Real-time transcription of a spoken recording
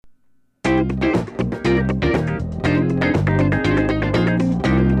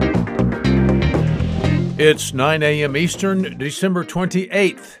It's 9 a.m. Eastern, December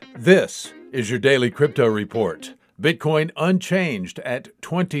 28th. This is your daily crypto report. Bitcoin unchanged at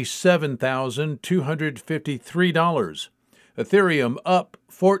 $27,253. Ethereum up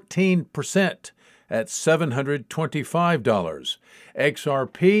 14% at $725.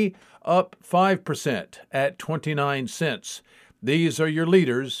 XRP up 5% at 29 cents. These are your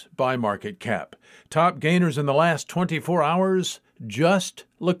leaders by market cap. Top gainers in the last 24 hours, Just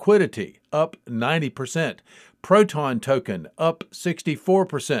Liquidity up 90%, Proton Token up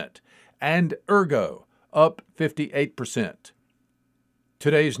 64%, and Ergo up 58%.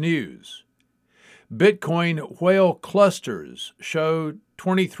 Today's news. Bitcoin whale clusters show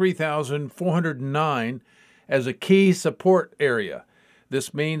 23,409 as a key support area.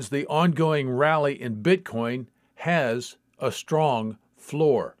 This means the ongoing rally in Bitcoin has a strong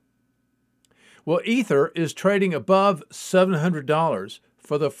floor. Well, Ether is trading above $700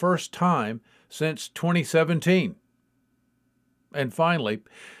 for the first time since 2017. And finally,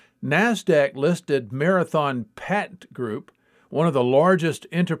 NASDAQ-listed Marathon Patent Group, one of the largest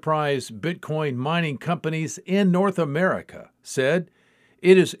enterprise Bitcoin mining companies in North America, said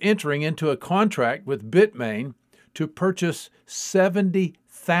it is entering into a contract with Bitmain to purchase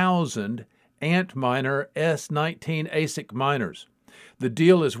 70,000 Antminer S19 ASIC miners. The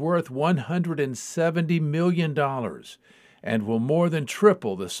deal is worth $170 million and will more than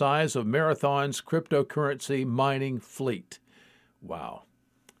triple the size of Marathon's cryptocurrency mining fleet. Wow.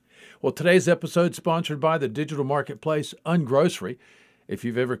 Well, today's episode is sponsored by the digital marketplace Ungrocery. If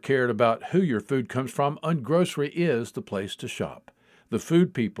you've ever cared about who your food comes from, Ungrocery is the place to shop. The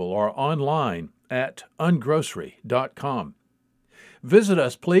food people are online at ungrocery.com. Visit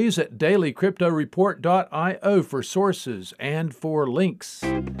us, please, at dailycryptoreport.io for sources and for links.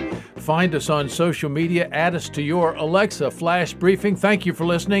 Find us on social media. Add us to your Alexa Flash Briefing. Thank you for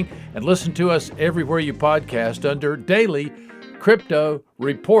listening, and listen to us everywhere you podcast under Daily Crypto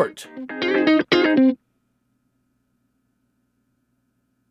Report.